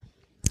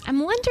I'm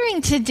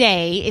wondering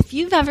today if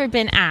you've ever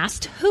been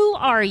asked, who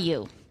are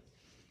you?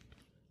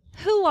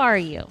 Who are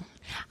you?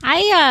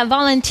 I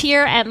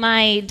volunteer at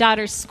my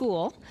daughter's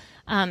school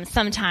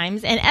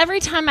sometimes, and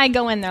every time I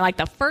go in there, like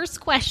the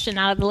first question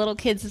out of the little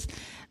kids'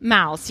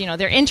 mouths,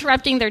 they're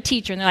interrupting their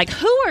teacher, and they're like,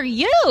 who are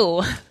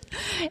you?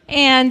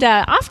 And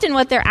often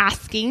what they're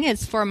asking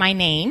is for my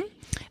name,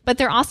 but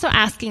they're also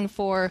asking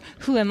for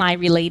who am I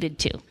related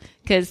to,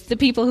 because the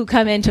people who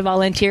come in to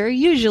volunteer are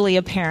usually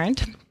a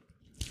parent.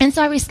 And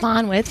so I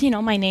respond with,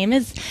 my name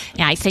is,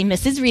 I say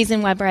Mrs.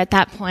 Riesenweber at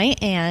that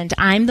point, and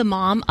I'm the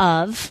mom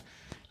of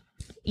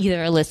either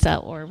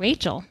Alyssa or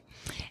Rachel.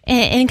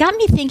 And it got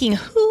me thinking,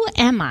 who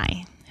am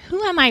I?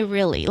 Who am I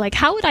really? Like,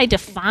 how would I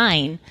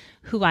define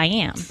who I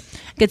am?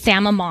 I could say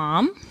I'm a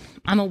mom,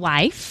 I'm a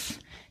wife,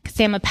 I could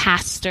say I'm a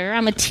pastor,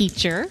 I'm a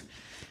teacher.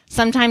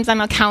 Sometimes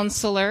I'm a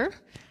counselor.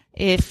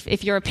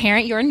 If you're a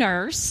parent, you're a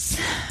nurse.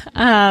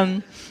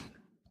 I'm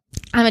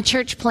a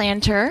church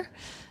planter.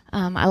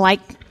 I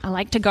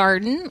like to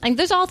garden. Like,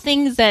 there's all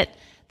things that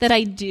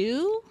I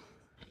do.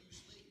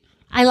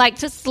 I like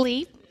to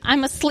sleep.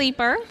 I'm a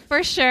sleeper,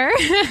 for sure.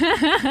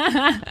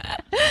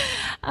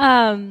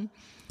 But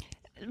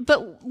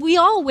we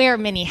all wear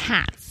many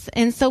hats.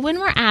 And so when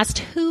we're asked,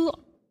 who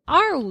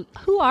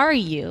are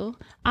you?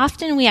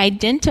 Often we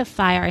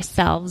identify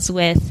ourselves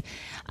with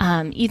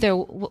either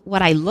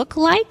what I look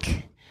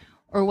like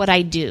or what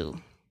I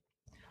do.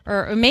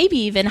 Or maybe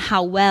even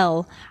how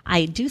well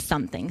I do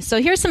something.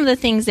 So here's some of the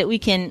things that we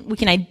can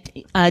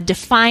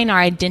define our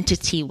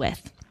identity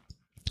with.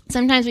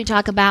 Sometimes we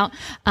talk about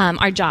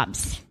our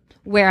jobs,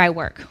 where I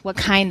work, what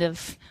kind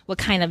of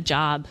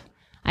job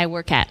I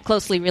work at.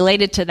 Closely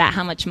related to that,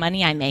 how much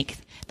money I make.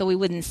 Though we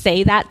wouldn't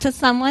say that to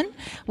someone,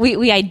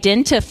 we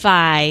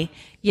identify.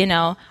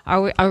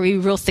 Are we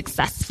real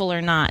successful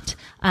or not?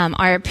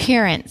 Our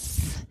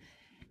appearance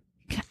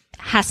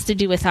has to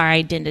do with our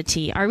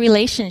identity. Our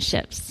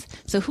relationships.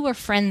 So who our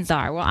friends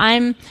are. Well,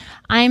 I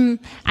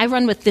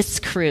run with this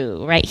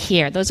crew right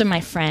here. Those are my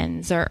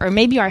friends, or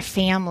maybe our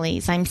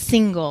families. I'm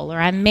single, or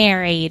I'm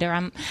married, or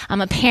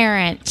I'm a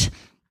parent.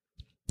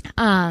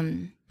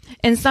 And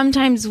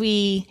sometimes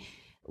we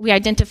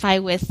identify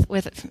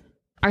with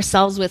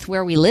ourselves with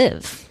where we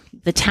live,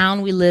 the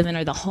town we live in,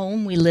 or the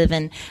home we live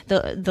in,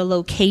 the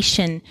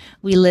location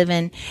we live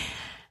in.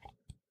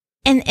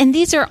 And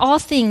these are all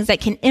things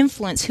that can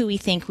influence who we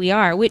think we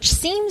are, which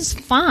seems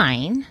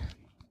fine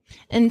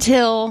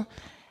until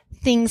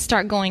things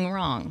start going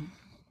wrong.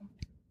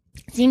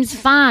 It seems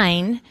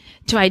fine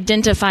to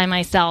identify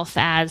myself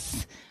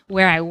as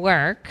where I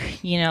work,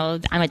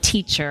 I'm a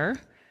teacher,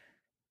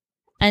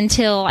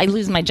 until I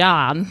lose my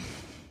job.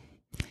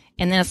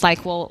 And then it's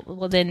like,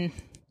 well then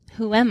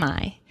who am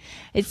I?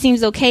 It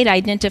seems okay to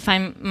identify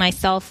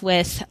myself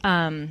with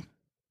how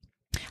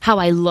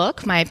I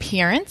look, my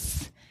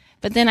appearance,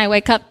 but then I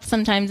wake up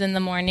sometimes in the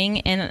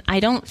morning and I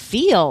don't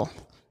feel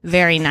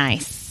very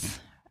nice.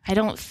 I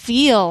don't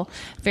feel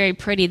very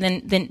pretty,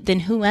 then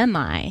who am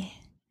I?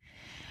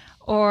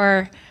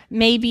 Or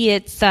maybe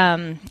it's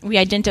we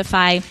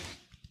identify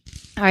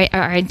our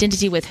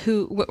identity with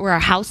where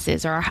our house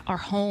is, or our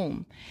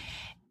home.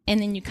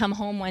 And then you come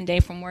home one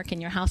day from work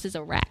and your house is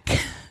a wreck.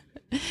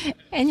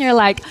 And you're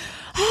like,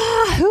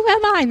 who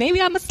am I?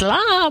 Maybe I'm a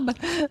slob.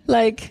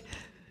 Like,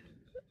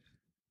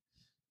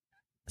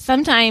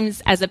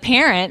 sometimes as a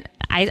parent,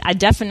 I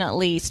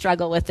definitely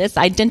struggle with this.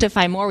 I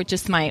identify more with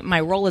just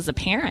my role as a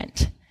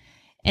parent.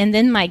 And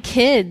then my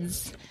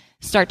kids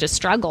start to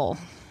struggle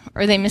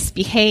or they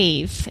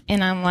misbehave.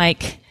 And I'm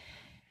like,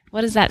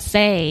 what does that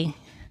say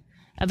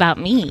about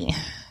me?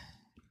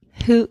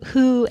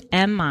 Who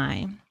am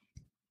I?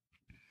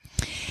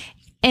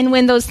 And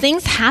when those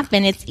things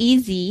happen, it's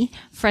easy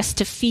for us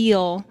to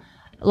feel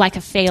like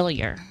a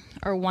failure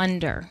or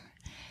wonder,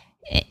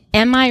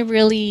 am I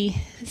really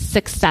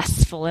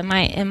successful? Am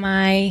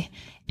I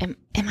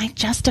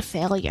just a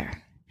failure?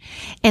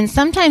 And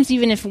sometimes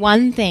even if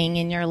one thing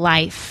in your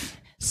life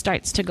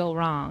starts to go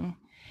wrong,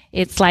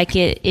 it's like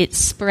it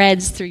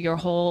spreads through your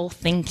whole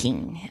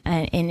thinking,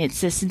 and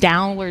it's this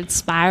downward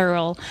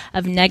spiral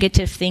of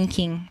negative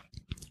thinking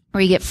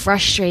where we get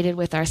frustrated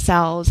with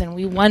ourselves and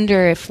we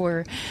wonder if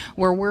we're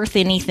worth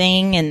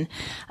anything. And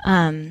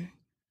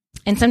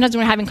sometimes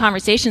when we're having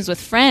conversations with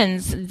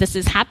friends, this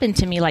has happened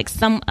to me. Like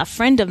a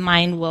friend of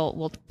mine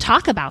will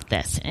talk about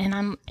this, and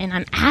I'm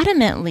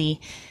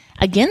adamantly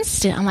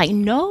against it. I'm like,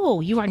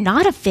 no, you are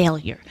not a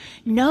failure.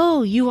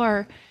 No,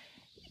 your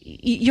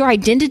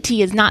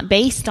identity is not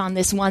based on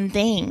this one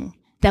thing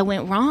that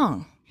went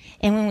wrong.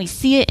 And when we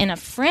see it in a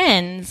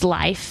friend's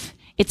life,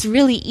 it's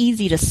really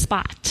easy to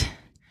spot.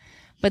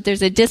 But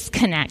there's a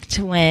disconnect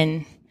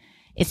when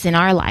it's in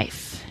our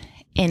life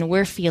and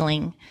we're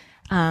feeling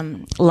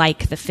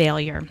like the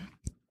failure.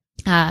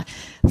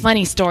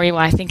 Funny story.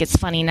 Well, I think it's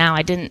funny now.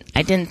 I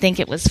didn't think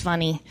it was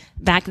funny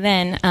back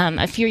then.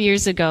 A few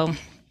years ago,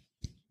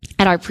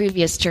 at our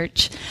previous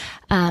church,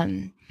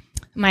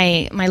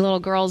 my little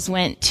girls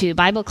went to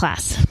Bible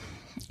class,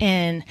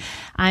 and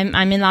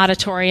I'm in the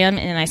auditorium,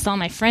 and I saw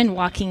my friend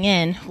walking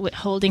in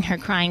holding her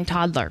crying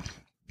toddler.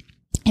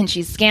 And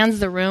she scans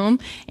the room,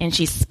 and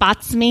she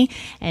spots me,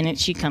 and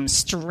she comes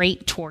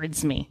straight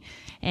towards me.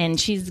 And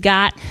she's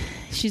got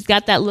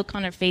that look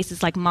on her face.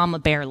 It's like Mama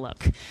Bear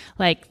look.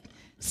 Like,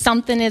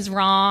 something is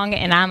wrong,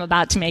 and I'm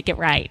about to make it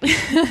right.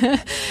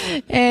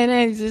 And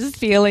I'm just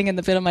feeling in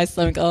the pit of my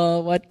stomach, oh,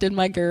 what did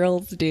my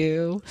girls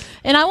do?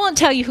 And I won't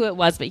tell you who it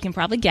was, but you can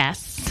probably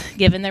guess,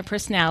 given their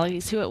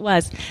personalities, who it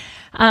was.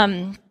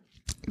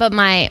 But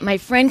my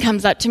friend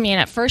comes up to me, and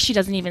at first she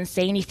doesn't even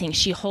say anything.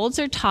 She holds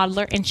her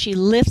toddler, and she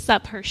lifts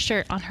up her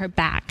shirt on her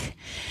back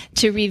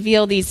to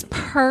reveal these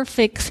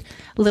perfect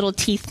little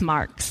teeth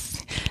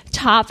marks,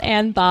 top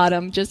and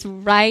bottom, just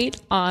right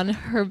on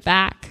her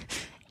back.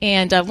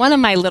 And one of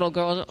my little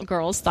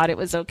girls thought it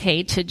was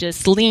okay to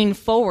just lean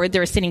forward. They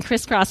were sitting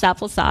crisscross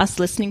applesauce,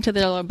 listening to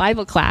their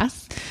Bible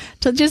class,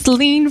 to just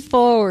lean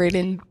forward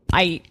and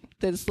bite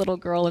this little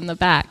girl in the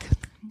back.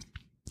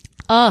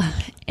 Oh,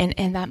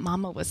 and that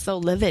mama was so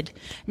livid.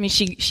 I mean,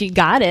 she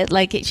got it.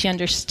 Like, she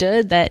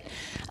understood that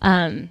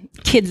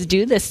kids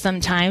do this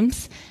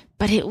sometimes.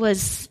 But it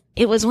was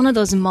one of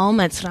those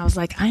moments when I was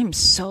like, I'm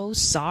so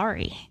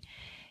sorry.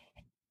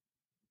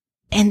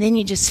 And then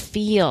you just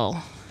feel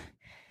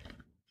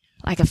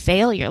like a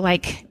failure.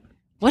 Like,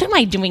 what am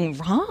I doing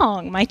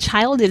wrong? My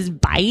child is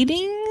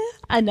biting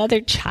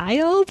another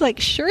child? Like,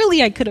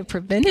 surely I could have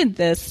prevented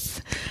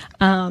this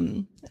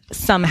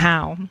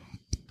somehow.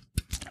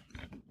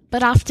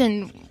 But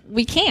often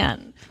we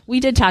can't. We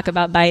did talk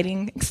about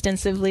biting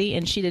extensively,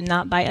 and she did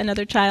not bite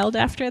another child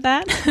after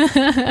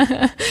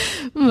that.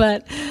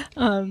 But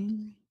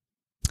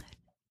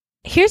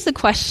here's the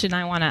question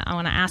I want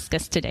to ask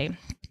us today.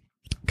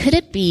 Could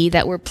it be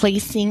that we're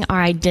placing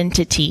our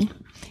identity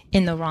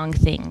in the wrong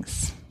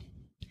things?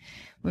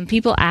 When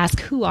people ask,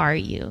 who are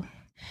you?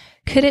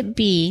 Could it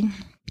be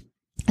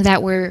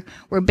that we're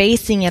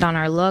basing it on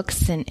our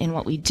looks and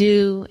what we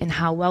do and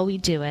how well we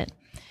do it?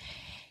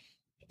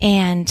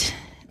 And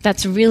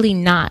that's really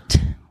not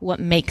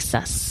what makes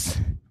us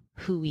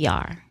who we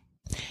are.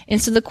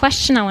 And so the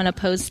question I want to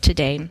pose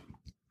today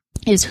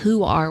is,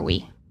 who are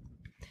we?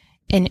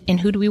 And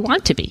who do we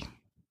want to be?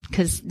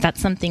 Because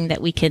that's something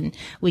that we can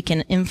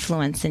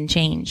influence and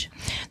change.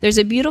 There's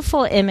a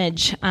beautiful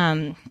image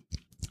found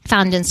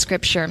in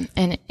Scripture,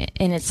 and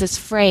it's this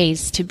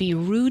phrase, to be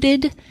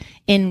rooted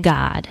in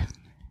God.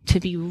 To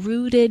be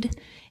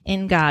rooted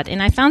in God.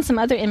 And I found some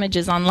other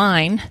images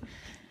online,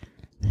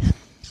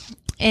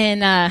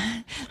 and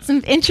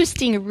some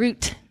interesting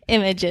root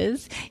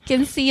images. You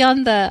can see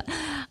on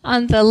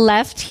the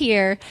left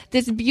here,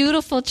 this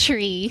beautiful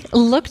tree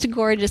looked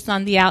gorgeous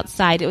on the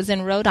outside. It was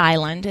in Rhode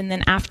Island, and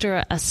then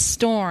after a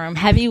storm,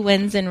 heavy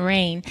winds and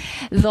rain,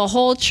 the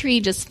whole tree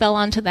just fell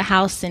onto the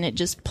house, and it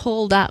just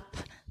pulled up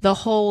the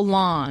whole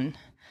lawn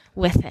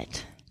with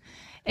it.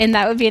 And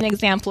that would be an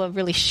example of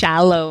really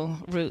shallow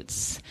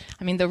roots.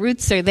 I mean, the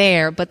roots are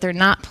there, but they're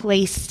not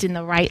placed in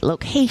the right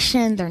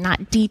location. They're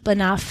not deep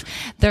enough.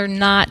 They're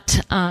not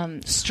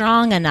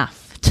strong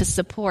enough to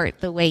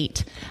support the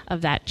weight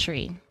of that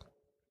tree.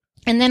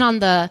 And then on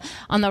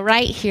the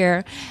right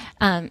here,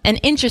 an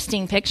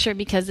interesting picture,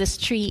 because this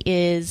tree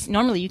is,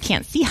 normally you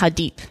can't see how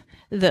deep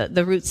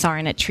the roots are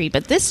in a tree,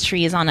 but this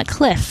tree is on a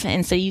cliff,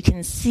 and so you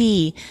can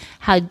see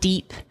how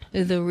deep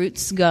the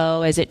roots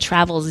go as it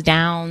travels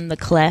down the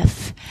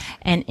cliff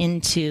and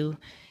into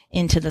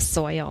the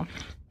soil.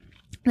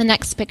 The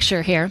next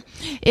picture here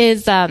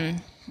is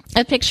a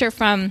picture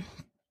from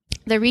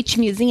the Reach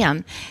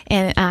Museum,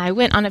 and I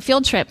went on a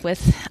field trip with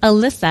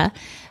Alyssa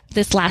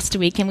this last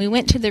week, and we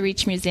went to the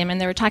Reach Museum, and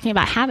they were talking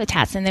about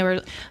habitats, and they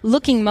were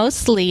looking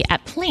mostly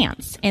at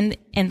plants, and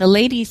the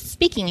lady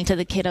speaking to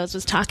the kiddos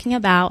was talking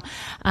about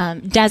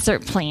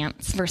desert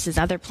plants versus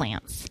other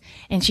plants.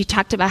 And she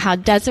talked about how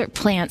desert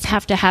plants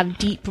have to have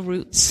deep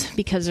roots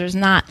because there's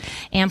not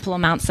ample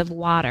amounts of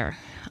water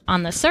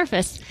on the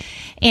surface.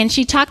 And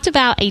she talked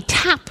about a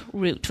tap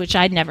root, which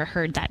I'd never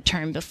heard that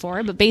term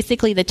before, but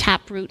basically the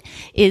tap root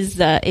is,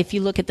 if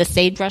you look at the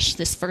sagebrush,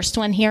 this first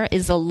one here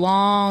is the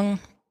long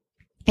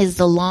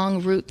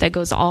root that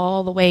goes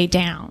all the way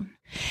down.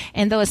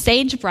 And though a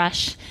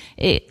sagebrush,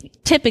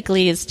 it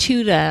typically is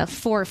 2 to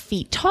 4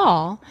 feet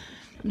tall,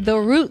 the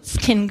roots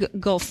can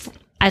go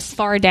as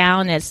far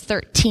down as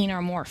 13 or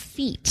more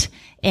feet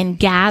and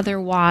gather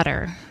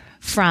water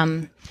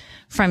from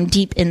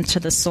deep into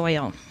the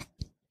soil.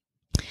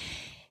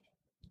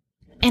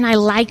 And I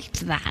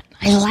liked that.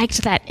 I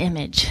liked that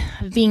image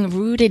of being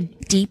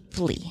rooted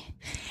deeply.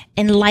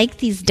 And like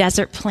these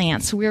desert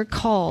plants, we're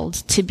called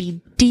to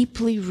be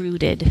deeply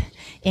rooted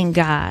in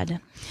God.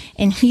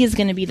 And He is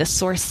going to be the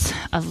source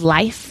of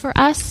life for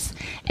us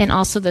and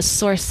also the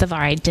source of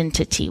our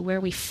identity,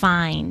 where we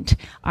find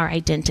our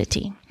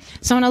identity.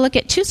 So I want to look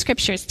at 2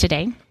 scriptures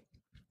today.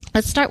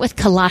 Let's start with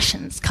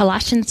Colossians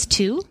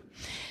 2,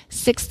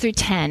 6 through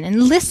 10,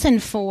 and listen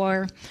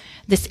for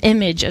this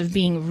image of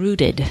being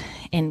rooted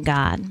in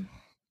God.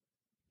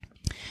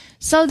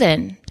 So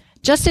then,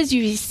 just as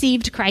you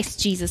received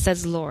Christ Jesus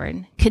as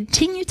Lord,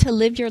 continue to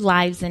live your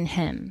lives in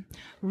Him,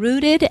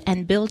 rooted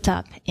and built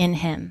up in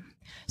Him,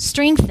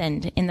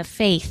 strengthened in the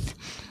faith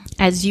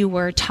as you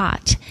were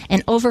taught,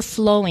 and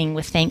overflowing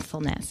with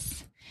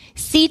thankfulness.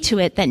 See to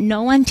it that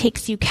no one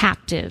takes you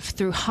captive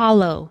through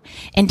hollow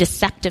and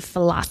deceptive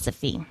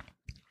philosophy,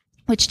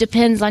 which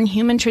depends on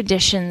human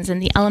traditions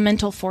and the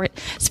elemental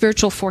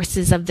spiritual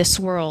forces of this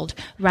world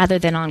rather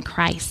than on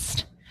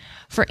Christ.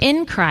 For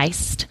in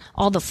Christ,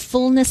 all the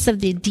fullness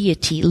of the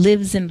deity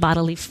lives in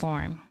bodily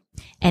form,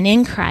 and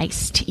in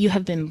Christ you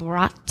have been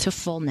brought to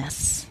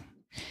fullness.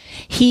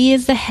 He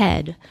is the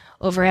head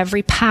over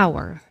every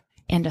power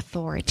and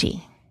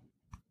authority.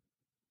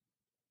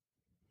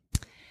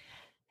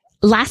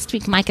 Last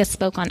week, Micah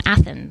spoke on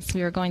Athens.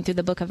 We were going through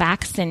the book of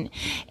Acts,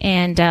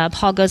 and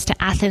Paul goes to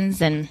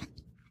Athens, and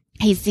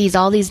he sees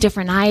all these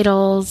different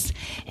idols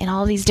and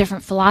all these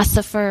different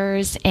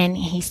philosophers, and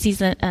he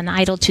sees an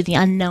idol to the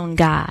unknown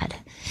God.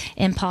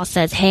 And Paul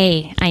says,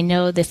 hey, I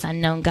know this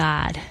unknown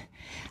God.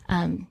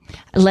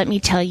 Let me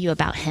tell you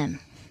about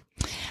him.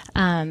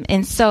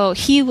 And so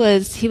he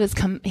was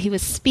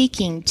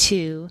speaking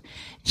to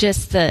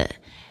just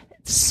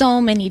so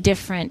many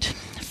different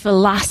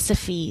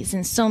philosophies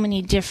and so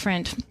many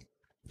different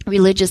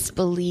religious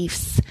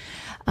beliefs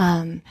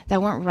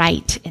that weren't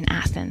right in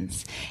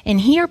Athens. And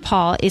here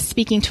Paul is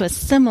speaking to a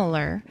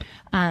similar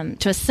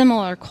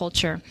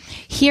culture.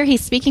 Here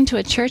he's speaking to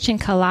a church in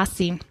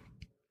Colossae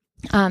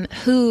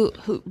who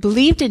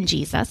believed in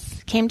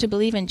Jesus, came to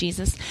believe in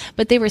Jesus,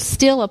 but they were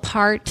still a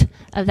part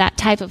of that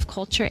type of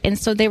culture, and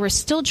so they were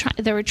still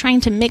trying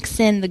to mix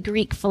in the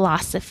Greek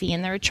philosophy,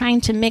 and they were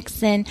trying to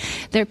mix in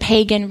their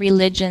pagan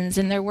religions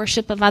and their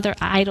worship of other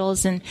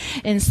idols, and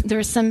there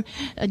were some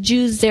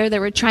Jews there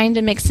that were trying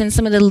to mix in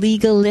some of the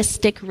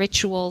legalistic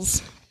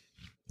rituals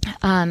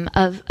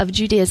of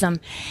Judaism,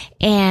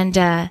 and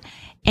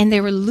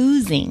they were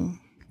losing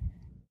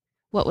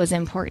what was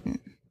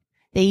important.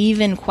 They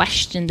even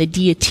questioned the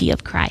deity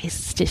of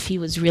Christ, if he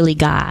was really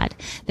God.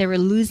 They were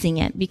losing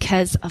it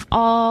because of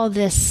all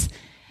this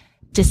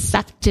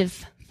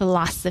deceptive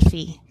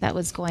philosophy that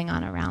was going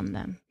on around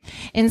them.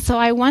 And so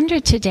I wonder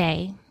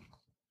today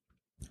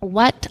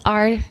what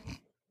our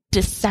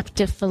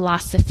deceptive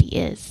philosophy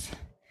is.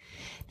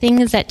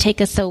 Things that take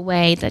us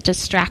away, that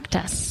distract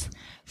us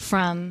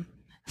from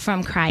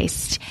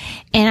Christ.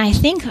 And I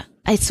think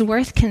it's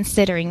worth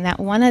considering that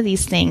one of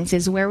these things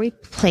is where we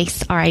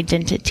place our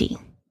identity.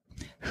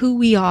 Who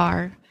we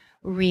are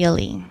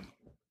really.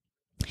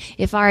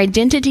 If our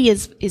identity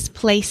is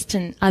placed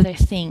in other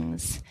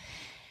things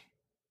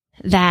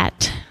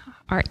that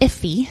are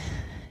iffy,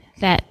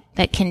 that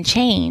can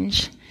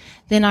change,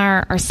 then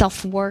our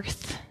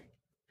self-worth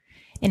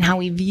and how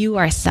we view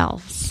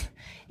ourselves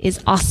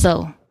is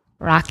also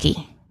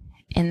rocky,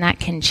 and that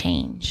can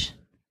change.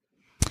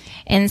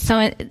 And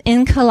so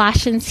in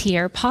Colossians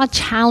here, Paul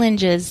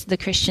challenges the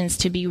Christians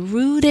to be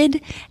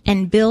rooted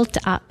and built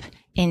up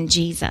in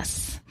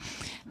Jesus.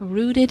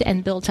 Rooted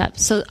and built up.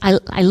 So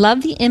I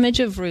love the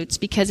image of roots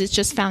because it's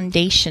just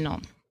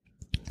foundational.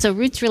 So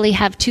roots really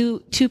have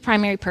two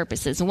primary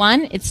purposes.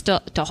 One, it's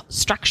to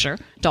structure,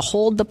 to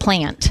hold the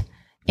plant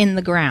in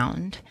the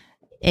ground.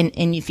 And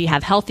if you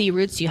have healthy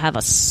roots, you have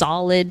a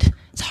solid,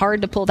 it's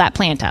hard to pull that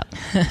plant up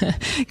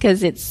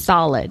because it's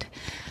solid.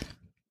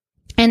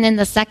 And then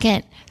the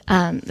second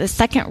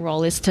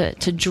role is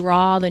to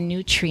draw the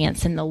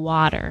nutrients in the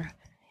water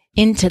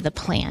into the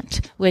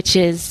plant, which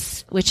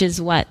is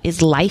what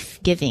is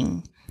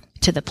life-giving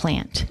to the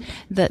plant.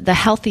 The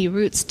healthy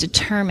roots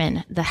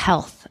determine the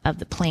health of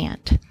the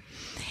plant.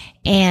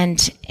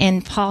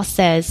 And Paul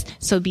says,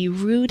 so be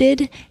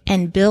rooted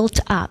and built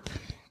up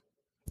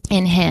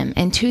in him.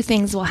 And two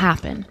things will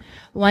happen.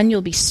 One,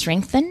 you'll be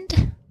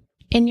strengthened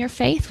in your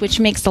faith, which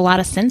makes a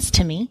lot of sense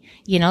to me.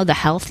 You know, the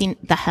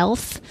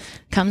health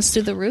comes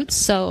through the roots,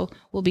 so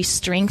we'll be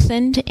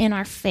strengthened in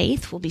our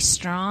faith, we'll be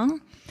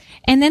strong.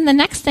 And then the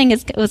next thing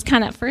was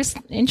kind of first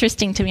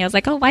interesting to me. I was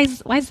like, oh, why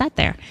is that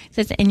there? It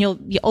says, and you'll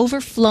be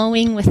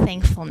overflowing with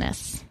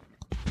thankfulness.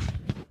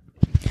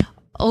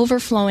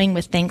 Overflowing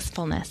with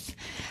thankfulness.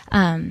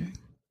 And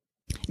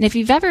if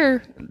you've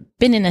ever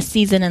been in a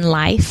season in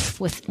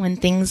life when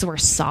things were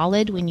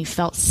solid, when you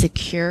felt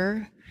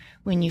secure,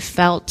 when you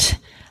felt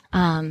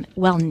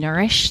well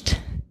nourished,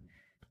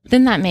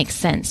 then that makes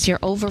sense. You're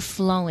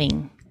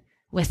overflowing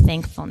with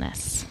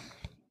thankfulness.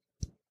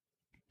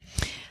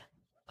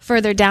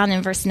 Further down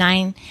in verse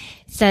 9,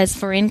 it says,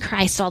 for in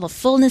Christ all the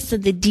fullness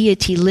of the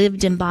deity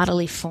lived in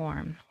bodily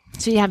form.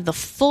 So you have the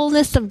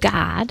fullness of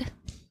God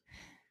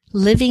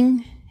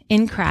living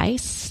in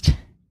Christ.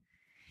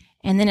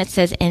 And then it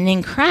says, and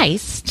in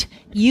Christ,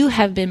 you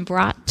have been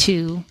brought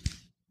to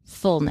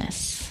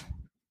fullness.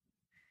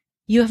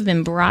 You have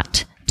been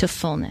brought to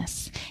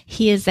fullness.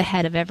 He is the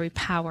head of every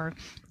power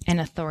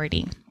and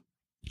authority.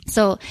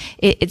 So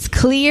it's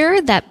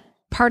clear that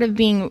part of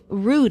being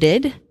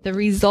rooted, the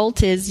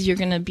result is you're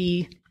going to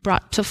be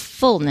brought to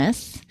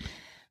fullness.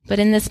 But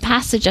in this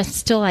passage, I'm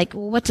still like,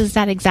 well, what does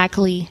that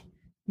exactly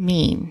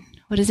mean?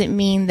 What does it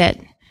mean that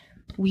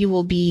we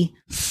will be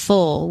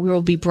full? We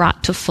will be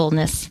brought to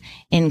fullness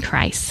in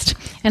Christ.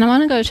 And I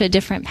want to go to a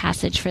different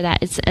passage for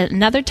that. It's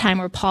another time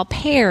where Paul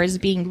pairs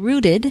being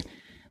rooted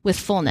with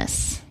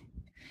fullness.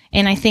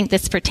 And I think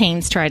this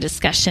pertains to our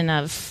discussion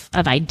of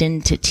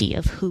identity,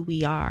 of who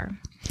we are.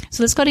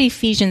 So let's go to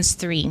Ephesians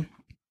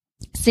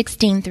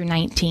 3:16 through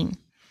 19.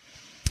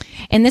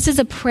 And this is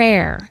a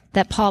prayer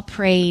that Paul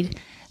prays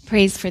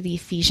for the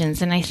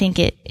Ephesians, and I think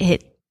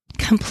it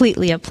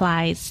completely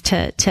applies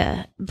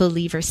to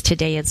believers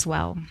today as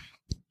well.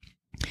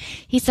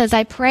 He says,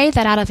 I pray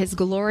that out of his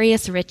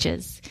glorious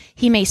riches,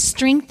 he may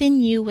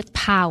strengthen you with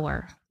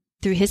power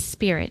through his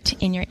Spirit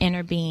in your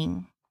inner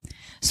being,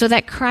 so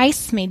that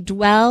Christ may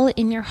dwell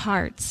in your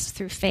hearts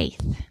through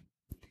faith.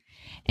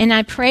 And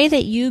I pray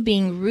that you,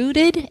 being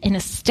rooted and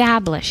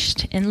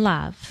established in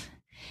love,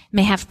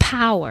 may have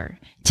power,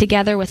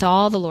 together with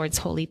all the Lord's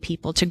holy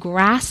people, to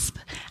grasp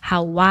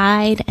how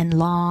wide and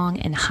long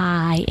and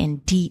high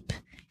and deep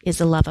is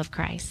the love of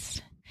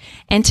Christ,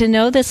 and to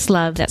know this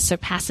love that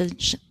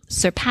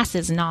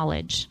surpasses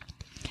knowledge,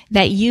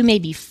 that you may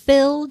be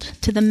filled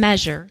to the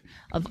measure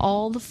of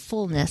all the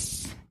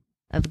fullness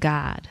of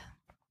God.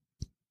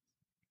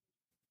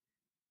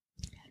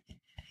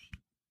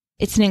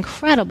 It's an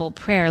incredible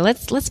prayer.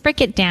 Let's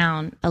break it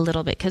down a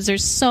little bit, because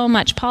there's so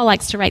much. Paul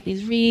likes to write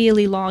these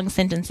really long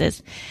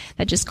sentences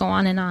that just go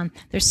on and on.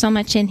 There's so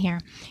much in here.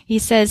 He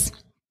says,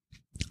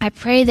 I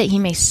pray that he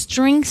may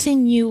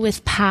strengthen you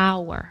with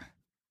power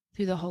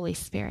through the Holy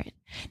Spirit.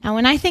 Now,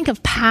 when I think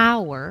of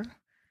power,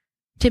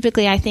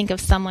 typically I think of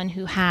someone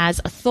who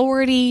has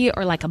authority,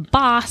 or like a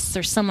boss,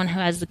 or someone who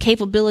has the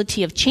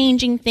capability of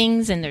changing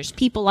things, and there's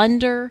people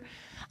under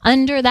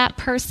that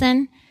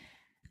person.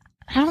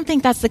 I don't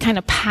think that's the kind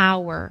of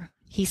power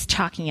he's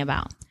talking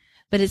about.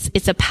 But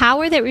it's a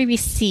power that we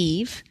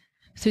receive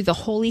through the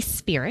Holy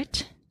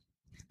Spirit.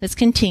 Let's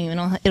continue,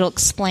 and it'll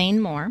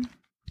explain more.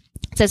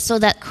 It says, so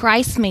that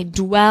Christ may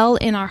dwell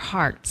in our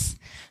hearts.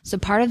 So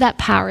part of that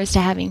power is to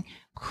having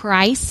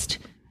Christ,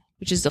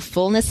 which is the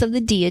fullness of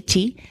the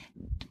deity,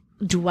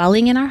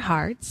 dwelling in our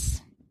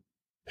hearts.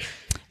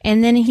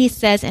 And then he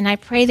says, and I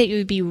pray that you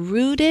would be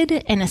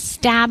rooted and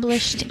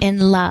established in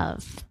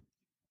love.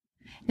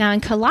 Now,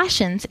 in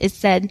Colossians, it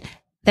said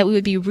that we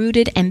would be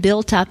rooted and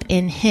built up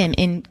in him,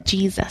 in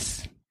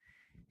Jesus.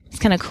 It's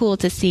kind of cool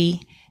to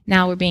see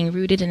now we're being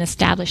rooted and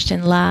established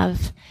in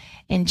love,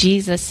 and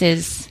Jesus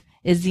is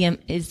the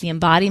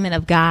embodiment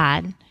of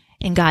God,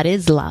 and God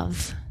is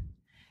love.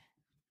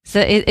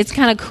 So it's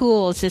kind of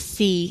cool to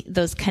see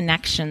those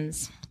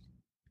connections.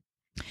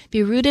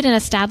 Be rooted and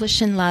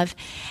established in love,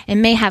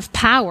 and may have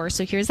power.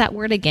 So here's that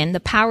word again, the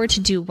power to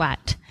do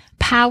what?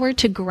 Power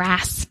to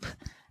grasp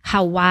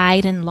how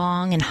wide and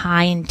long and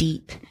high and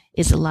deep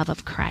is the love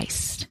of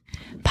Christ.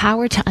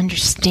 Power to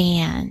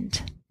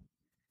understand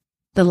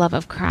the love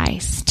of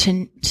Christ,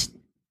 to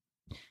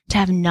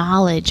have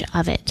knowledge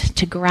of it,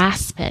 to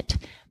grasp it.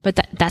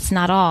 But that's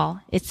not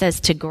all. It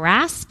says to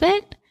grasp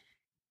it,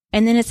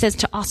 and then it says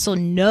to also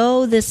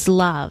know this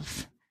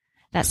love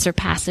that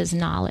surpasses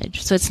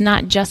knowledge. So it's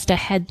not just a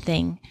head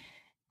thing,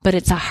 but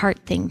it's a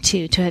heart thing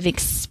too, to have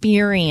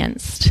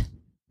experienced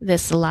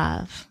this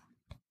love.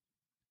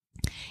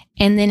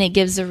 And then it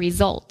gives a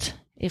result.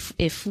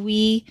 If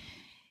we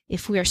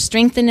are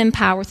strengthened in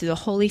power through the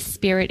Holy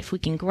Spirit, if we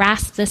can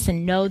grasp this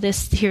and know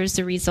this, here's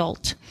the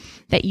result: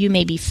 that you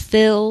may be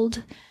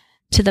filled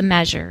to the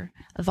measure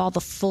of all the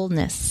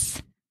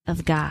fullness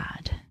of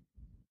God.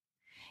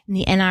 In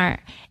the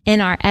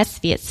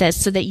NRSV, it says,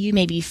 so that you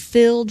may be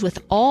filled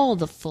with all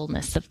the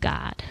fullness of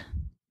God.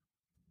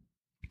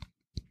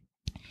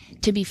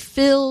 To be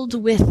filled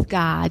with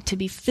God, to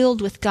be filled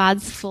with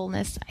God's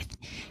fullness.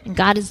 And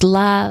God is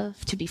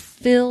love, to be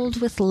filled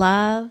with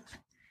love.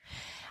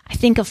 I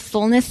think of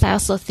fullness, I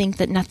also think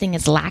that nothing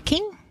is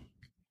lacking.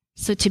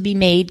 So to be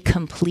made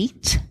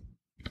complete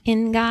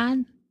in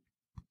God.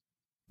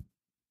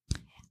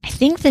 I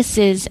think this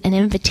is an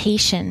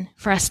invitation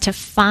for us to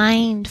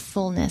find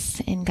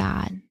fullness in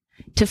God,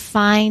 to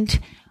find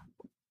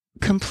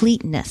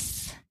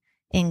completeness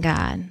in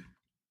God.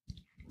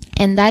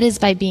 And that is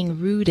by being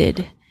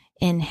rooted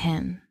in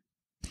him,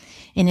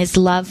 in his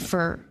love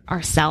for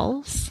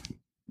ourselves,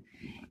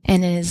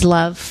 and in his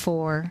love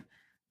for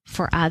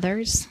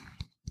others.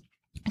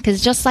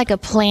 Because just like a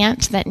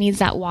plant that needs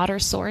that water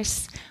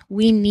source,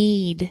 we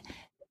need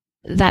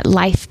that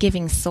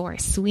life-giving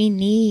source. We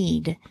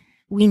need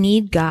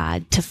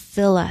God to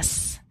fill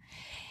us.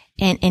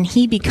 And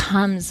he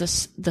becomes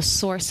the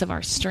source of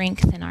our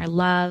strength and our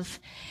love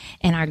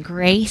and our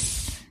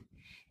grace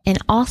and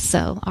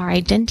also our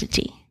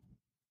identity.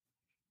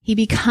 He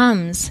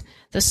becomes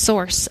the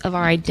source of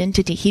our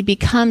identity. He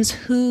becomes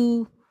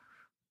who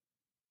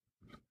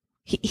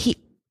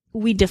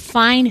we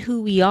define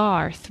who we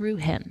are through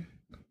him.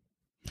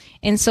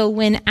 And so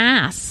when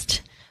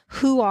asked,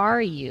 who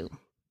are you?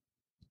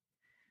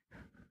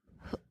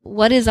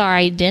 What is our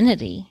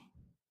identity?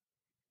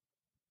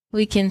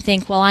 We can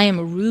think, well, I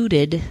am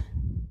rooted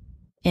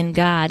in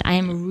God. I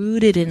am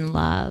rooted in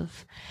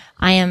love.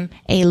 I am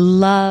a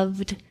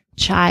loved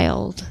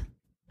child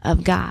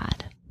of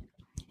God.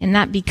 And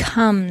that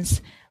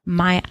becomes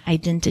my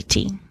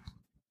identity.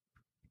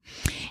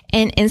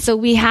 And so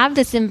we have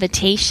this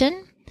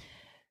invitation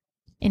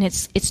And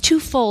it's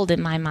twofold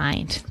in my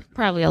mind,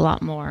 probably a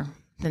lot more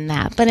than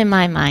that, but in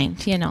my mind,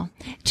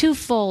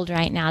 twofold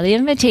right now. The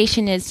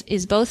invitation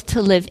is both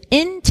to live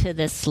into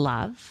this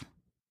love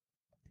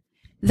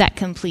that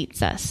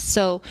completes us.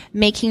 So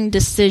making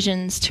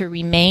decisions to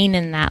remain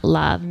in that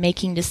love,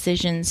 making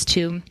decisions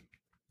to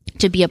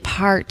be a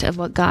part of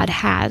what God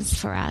has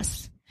for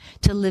us,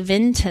 to live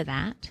into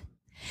that.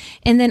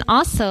 And then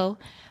also,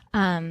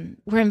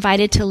 we're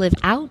invited to live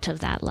out of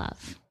that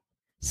love.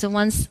 So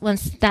once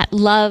that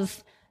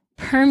love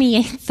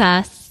permeates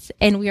us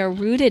and we are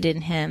rooted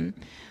in Him,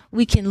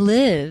 we can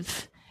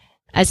live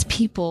as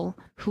people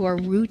who are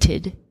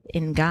rooted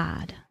in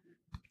God.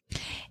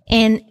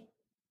 And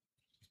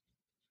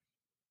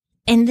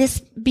this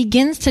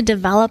begins to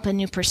develop a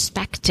new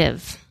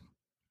perspective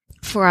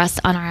for us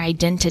on our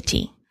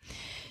identity.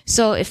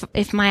 So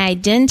if my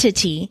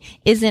identity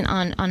isn't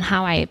on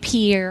how I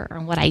appear or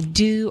what I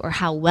do or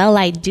how well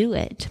I do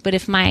it, but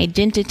if my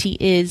identity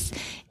is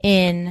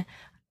in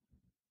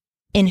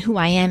who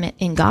I am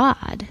in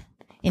God,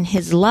 in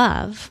His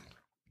love,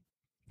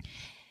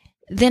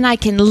 then I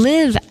can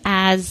live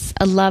as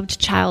a loved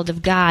child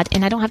of God,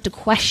 and I don't have to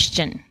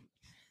question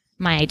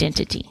my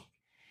identity.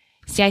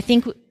 See, I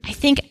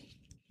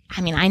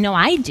know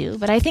I do,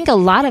 but I think a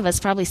lot of us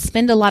probably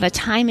spend a lot of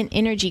time and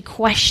energy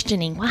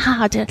questioning,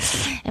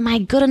 am I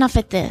good enough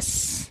at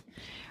this?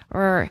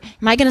 Or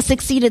am I going to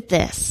succeed at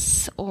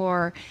this?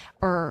 Or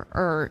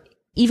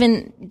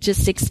even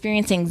just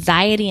experience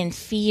anxiety and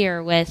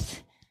fear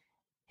with,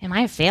 am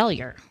I a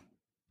failure?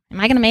 Am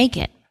I going to make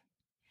it?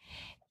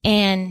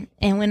 And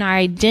when our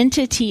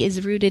identity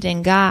is rooted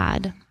in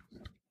God,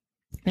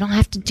 we don't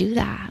have to do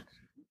that.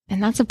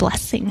 And that's a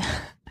blessing.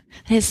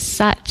 It is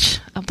such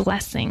a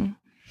blessing.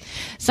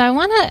 So I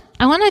want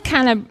to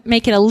kind of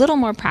make it a little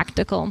more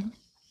practical,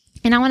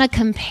 and I want to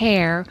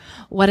compare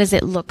what does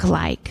it look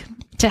like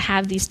to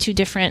have these two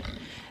different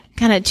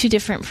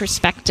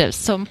perspectives.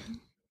 So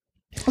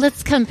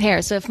let's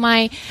compare. So if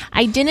my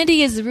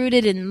identity is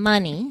rooted in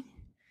money,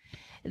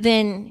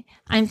 then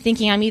I'm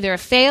thinking I'm either a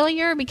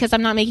failure because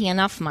I'm not making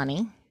enough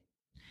money,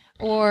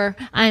 or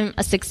I'm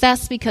a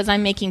success because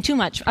I'm making too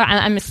much, or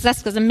I'm a success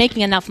because I'm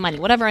making enough money,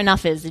 whatever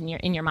enough is in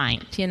your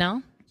mind,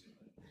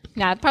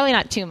 Yeah, probably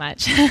not too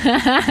much.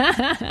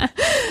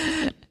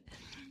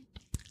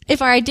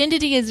 If our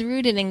identity is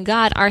rooted in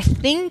God, our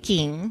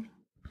thinking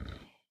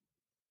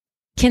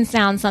can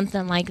sound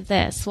something like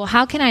this. Well,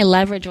 how can I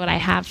leverage what I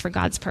have for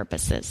God's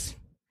purposes?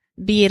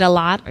 Be it a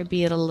lot or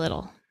be it a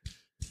little.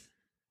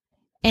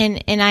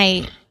 And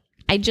I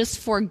just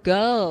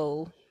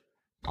forego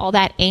all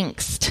that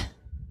angst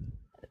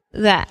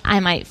that I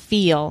might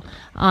feel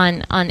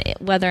on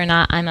whether or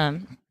not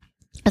I'm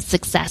a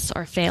success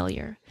or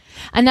failure.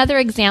 Another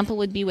example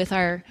would be with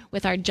our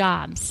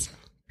jobs.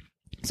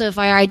 So if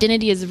our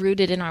identity is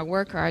rooted in our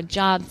work or our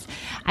jobs,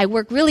 I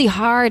work really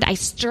hard. I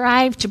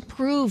strive to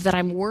prove that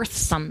I'm worth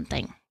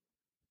something.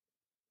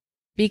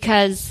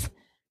 Because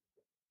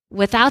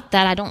without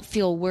that, I don't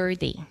feel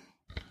worthy.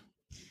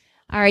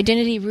 Our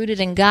identity rooted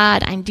in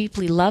God, I'm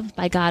deeply loved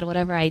by God,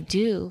 whatever I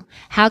do.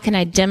 How can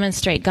I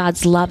demonstrate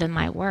God's love in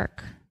my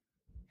work?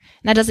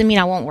 And that doesn't mean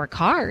I won't work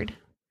hard.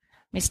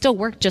 I still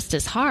work just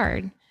as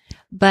hard,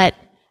 but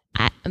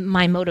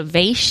my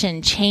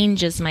motivation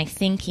changes my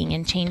thinking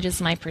and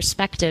changes my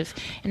perspective,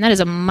 and that is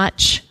a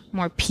much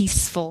more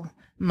peaceful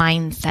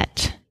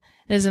mindset.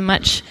 It is a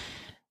much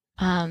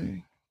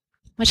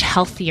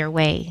healthier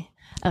way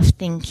of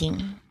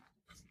thinking.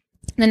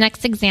 The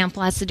next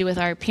example has to do with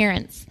our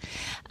appearance.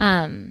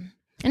 And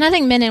I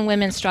think men and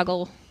women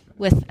struggle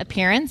with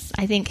appearance.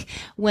 I think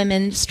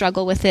women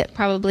struggle with it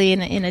probably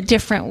in a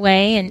different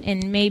way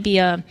and maybe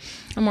a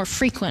more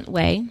frequent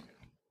way.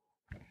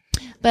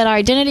 But our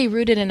identity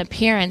rooted in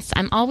appearance,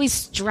 I'm always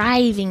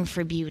striving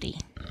for beauty.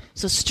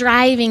 So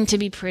striving to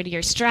be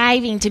prettier,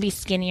 striving to be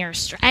skinnier,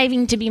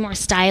 striving to be more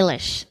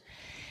stylish.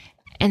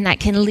 And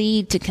that can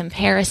lead to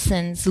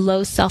comparisons,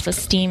 low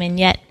self-esteem,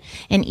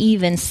 and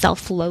even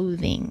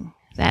self-loathing.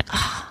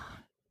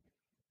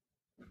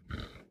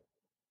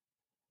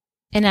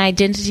 An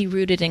identity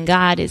rooted in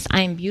God is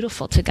I am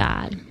beautiful to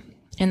God.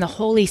 And the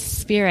Holy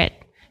Spirit,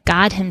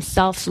 God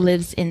Himself,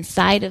 lives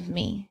inside of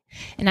me.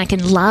 And I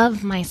can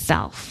love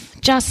myself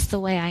just the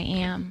way I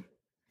am.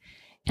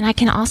 And I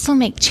can also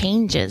make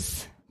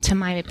changes to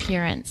my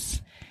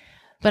appearance.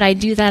 But I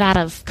do that out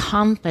of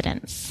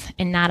confidence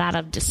and not out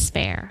of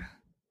despair.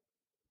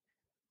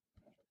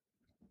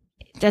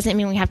 It doesn't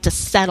mean we have to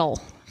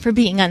settle for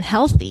being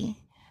unhealthy,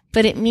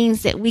 but it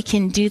means that we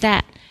can do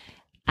that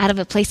out of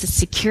a place of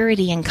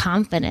security and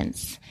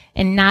confidence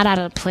and not out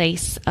of a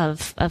place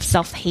of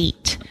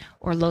self-hate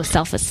or low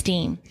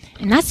self-esteem.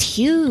 And that's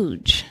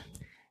huge.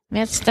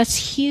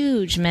 That's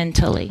huge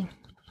mentally.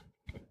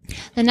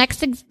 The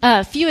next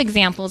few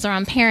examples are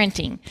on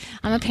parenting.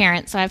 I'm a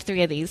parent, so I have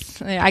 3 of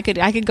these. I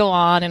could go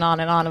on and on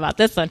and on about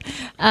this one.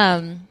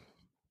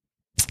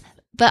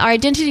 But our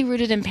identity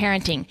rooted in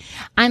parenting.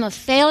 I'm a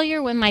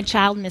failure when my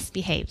child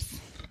misbehaves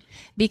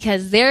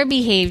because their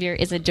behavior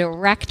is a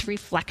direct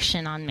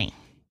reflection on me.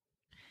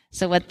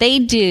 So what they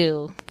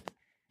do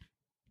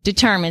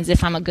determines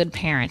if I'm a good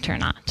parent or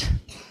not.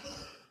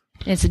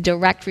 It's a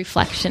direct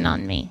reflection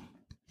on me.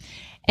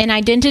 An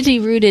identity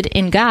rooted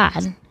in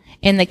God,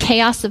 in the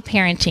chaos of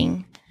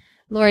parenting,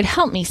 Lord,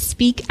 help me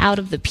speak out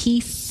of the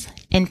peace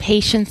and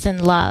patience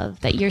and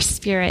love that your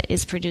Spirit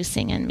is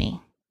producing in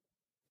me.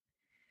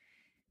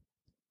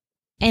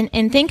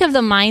 And think of the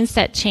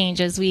mindset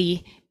change as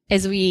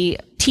we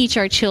teach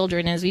our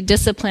children, as we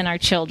discipline our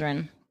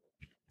children.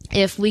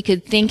 If we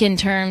could think in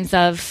terms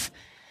of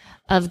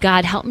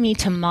God, help me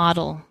to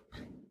model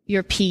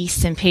your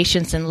peace and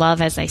patience and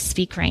love as I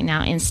speak right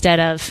now, instead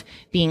of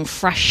being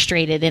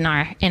frustrated in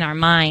our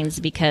minds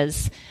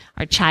because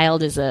our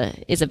child is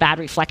a bad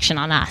reflection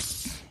on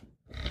us.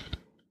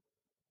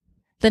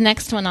 The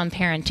next one on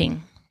parenting.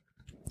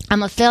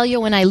 I'm a failure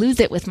when I lose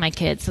it with my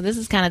kids. So this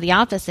is kind of the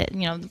opposite.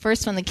 The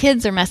first one, the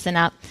kids are messing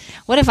up.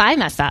 What if I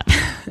mess up?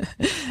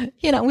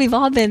 We've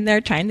all been there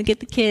trying to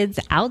get the kids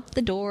out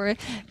the door,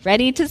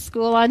 ready to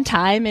school on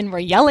time, and we're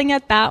yelling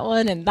at that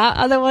one, and that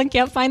other one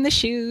can't find the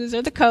shoes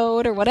or the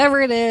coat or whatever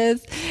it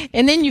is.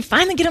 And then you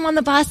finally get them on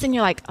the bus, and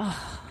you're like,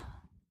 oh,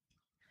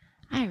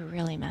 I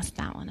really messed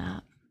that one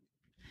up.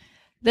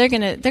 They're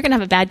gonna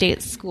have a bad day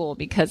at school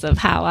because of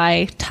how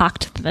I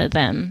talked to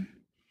them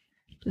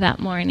that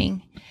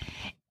morning.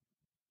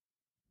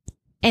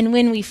 And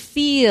when we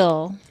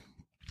feel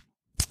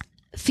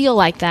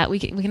like that, we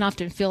can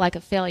often feel like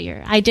a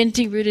failure.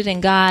 Identity rooted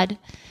in God,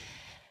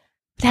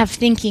 have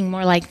thinking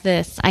more like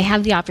this. I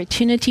have the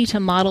opportunity to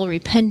model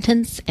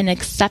repentance and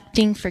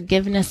accepting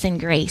forgiveness and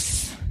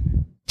grace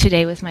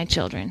today with my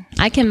children.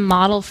 I can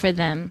model for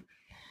them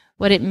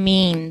what it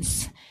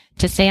means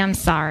to say I'm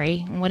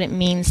sorry and what it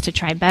means to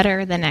try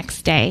better the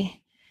next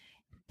day,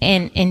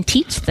 and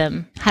teach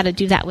them how to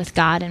do that with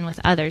God and with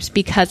others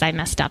because I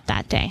messed up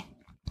that day.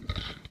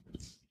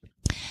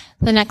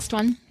 The next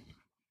one,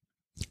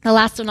 the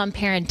last one on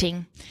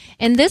parenting.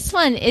 And this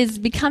one is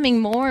becoming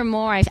more and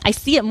more, I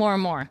see it more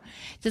and more.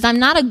 It says, I'm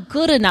not a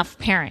good enough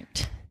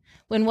parent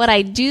when what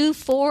I do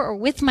for or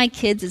with my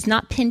kids is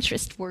not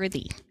Pinterest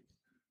worthy.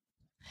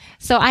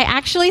 So I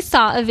actually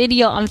saw a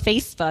video on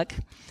Facebook.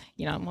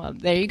 Well,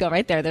 there you go,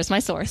 right there. There's my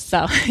source.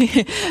 So,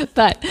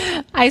 but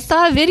I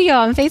saw a video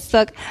on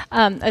Facebook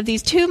of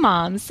these two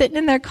moms sitting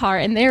in their car,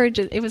 and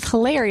it was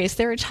hilarious.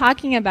 They were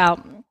talking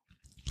about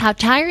how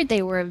tired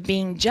they were of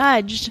being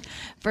judged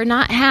for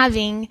not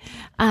having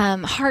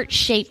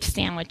heart-shaped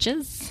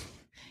sandwiches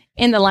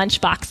in the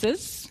lunch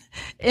boxes,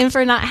 and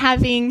for not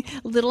having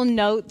little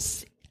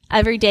notes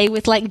every day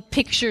with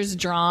pictures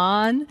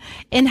drawn,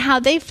 and how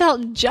they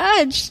felt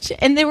judged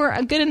and they were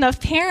a good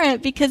enough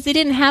parent because they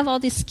didn't have all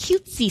this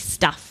cutesy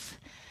stuff.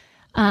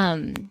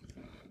 An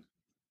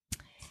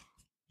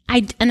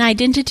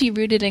identity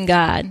rooted in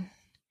God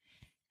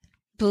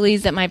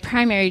believes that my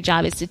primary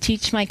job is to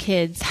teach my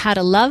kids how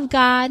to love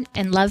God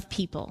and love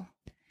people.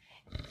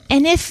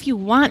 And if you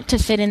want to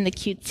fit in the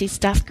cutesy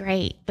stuff,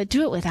 great, but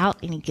do it without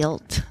any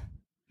guilt.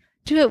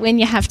 Do it when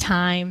you have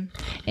time,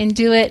 and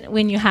do it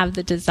when you have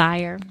the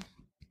desire.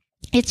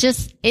 It's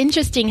just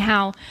interesting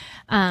how,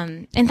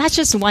 and that's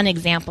just one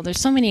example. There's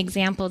so many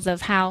examples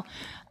of how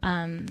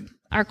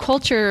our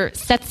culture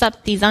sets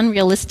up these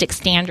unrealistic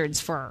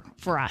standards for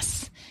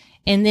us.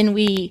 And then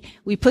we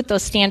put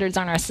those standards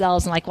on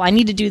ourselves and I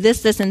need to do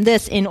this, this, and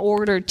this in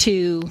order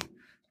to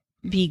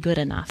be good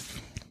enough.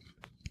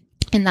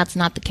 And that's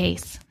not the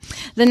case.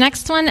 The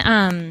next one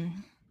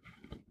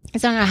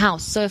is on our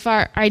house. So if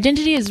our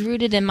identity is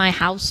rooted in my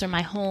house or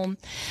my home,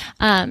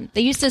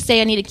 they used to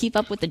say I need to keep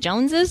up with the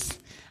Joneses.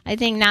 I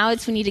think now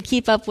it's we need to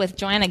keep up with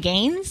Joanna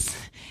Gaines.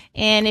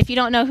 And if you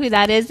don't know who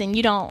that is, and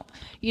you don't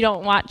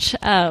watch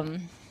The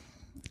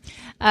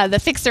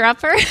Fixer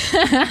Upper,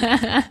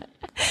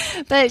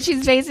 but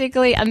she's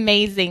basically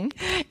amazing,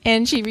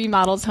 and she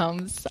remodels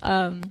homes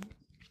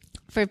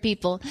for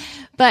people.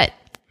 But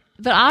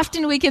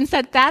often we can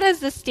set that as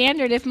the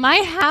standard. If my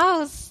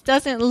house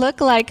doesn't look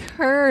like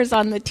hers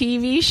on the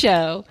TV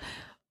show,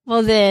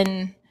 well,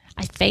 then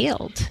I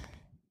failed.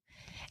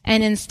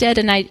 And instead,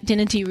 an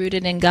identity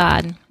rooted in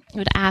God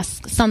would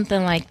ask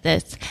something like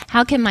this: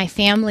 how can my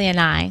family and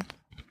I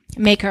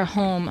make our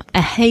home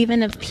a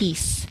haven of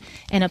peace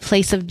and a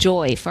place of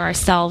joy for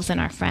ourselves and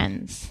our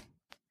friends?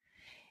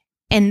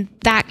 And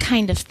that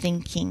kind of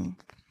thinking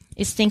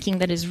is thinking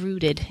that is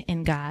rooted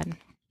in God.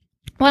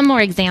 One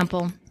more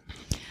example.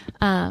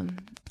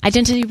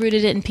 Identity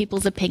rooted in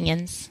people's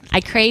opinions.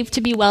 I crave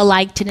to be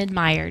well-liked and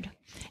admired,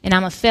 and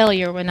I'm a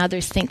failure when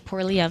others think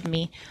poorly of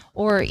me,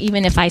 or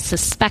even if I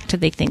suspect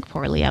they think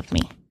poorly of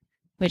me,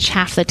 which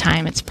half the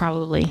time it's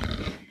probably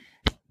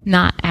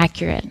not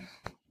accurate.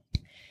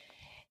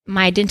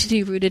 My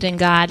identity rooted in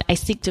God, I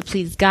seek to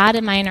please God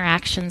in my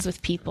interactions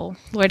with people.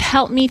 Lord,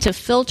 help me to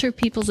filter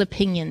people's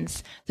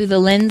opinions through the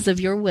lens of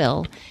your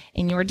will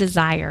and your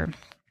desire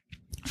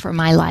for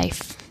my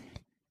life.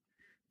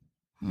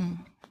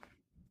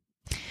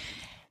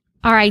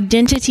 Our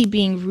identity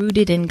being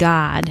rooted in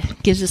God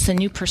gives us a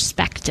new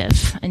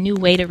perspective, a new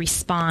way to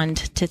respond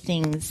to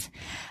things.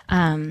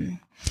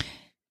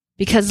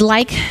 Because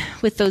like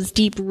with those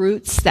deep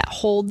roots that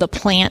hold the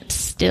plant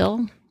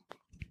still,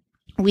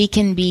 we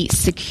can be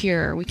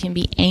secure, we can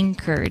be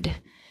anchored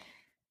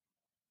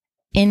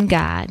in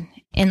God.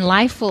 And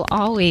life will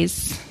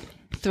always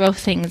throw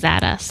things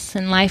at us,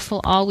 and life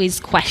will always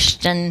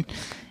question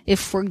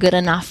if we're good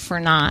enough or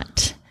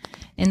not.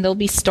 And there'll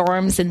be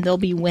storms and there'll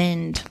be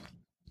wind.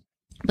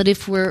 But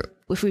if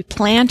we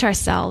plant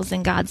ourselves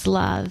in God's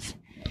love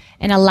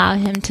and allow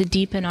Him to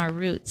deepen our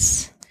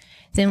roots,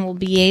 then we'll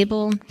be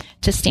able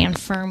to stand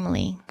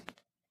firmly.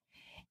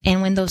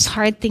 And when those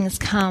hard things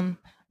come,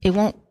 it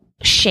won't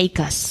shake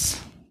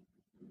us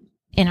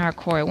in our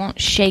core. It won't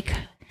shake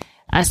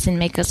us and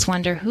make us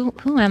wonder,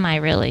 who am I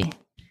really?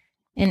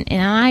 And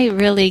am I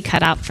really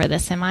cut out for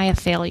this? Am I a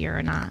failure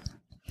or not?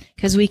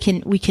 Because we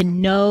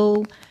can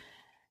know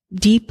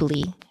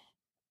deeply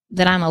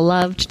that I'm a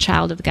loved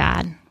child of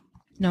God,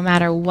 no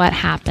matter what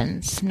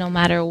happens, no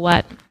matter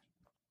what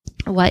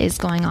is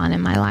going on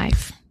in my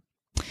life.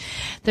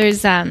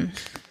 There's,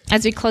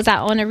 as we close out,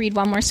 I want to read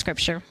one more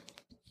scripture.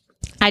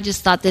 I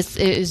just thought this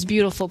is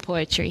beautiful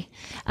poetry.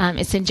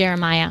 It's in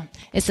Jeremiah.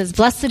 It says,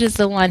 "Blessed is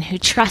the one who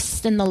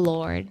trusts in the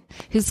Lord,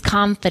 whose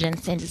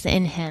confidence is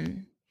in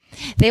Him.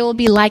 They will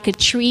be like a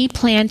tree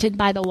planted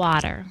by the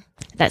water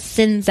that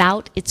sends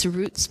out its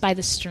roots by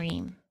the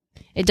stream.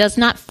 It does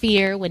not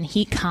fear when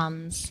heat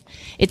comes.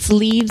 Its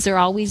leaves are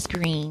always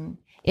green.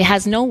 It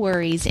has no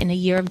worries in a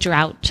year of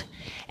drought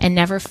and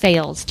never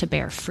fails to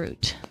bear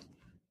fruit."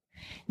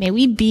 May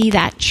we be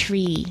that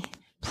tree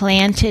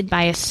planted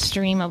by a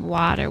stream of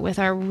water with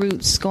our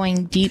roots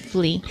going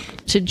deeply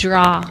to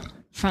draw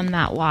from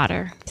that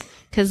water.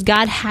 Because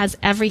God has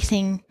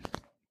everything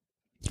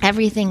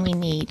we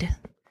need.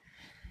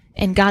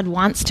 And God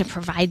wants to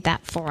provide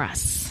that for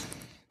us.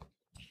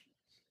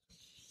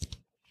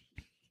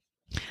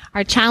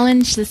 Our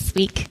challenge this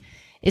week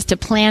is to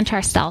plant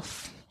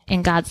ourselves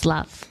in God's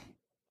love.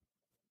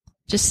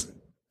 Just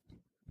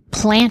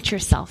plant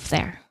yourself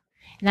there.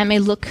 And that may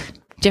look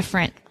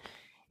different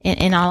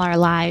in all our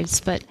lives,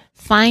 but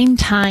find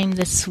time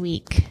this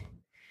week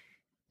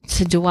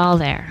to dwell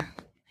there.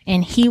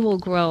 And He will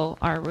grow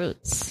our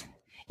roots.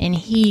 And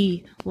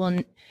He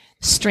will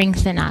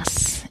strengthen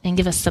us and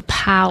give us the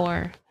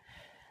power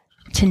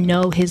to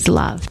know His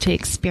love, to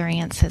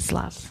experience His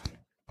love.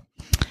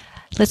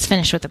 Let's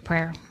finish with a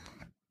prayer.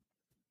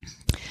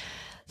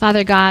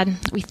 Father God,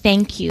 we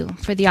thank You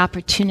for the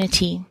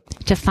opportunity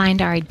to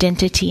find our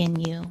identity in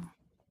You.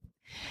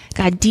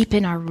 God,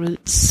 deepen our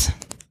roots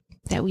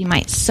that we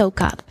might soak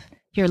up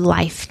Your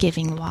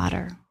life-giving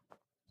water.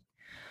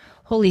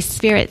 Holy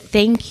Spirit,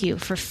 thank You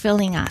for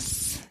filling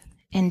us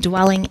and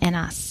dwelling in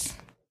us.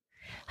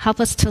 Help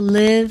us to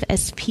live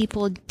as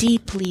people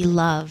deeply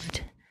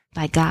loved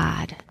by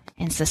God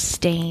and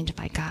sustained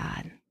by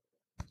God.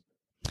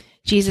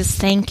 Jesus,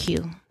 thank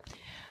You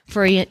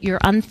for Your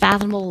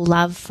unfathomable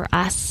love for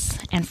us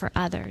and for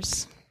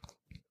others.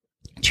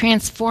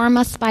 Transform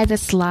us by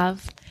this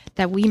love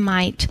that we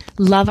might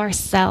love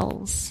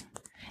ourselves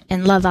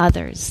and love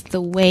others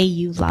the way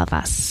You love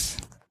us.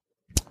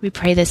 We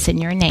pray this in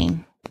Your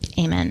name.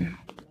 Amen.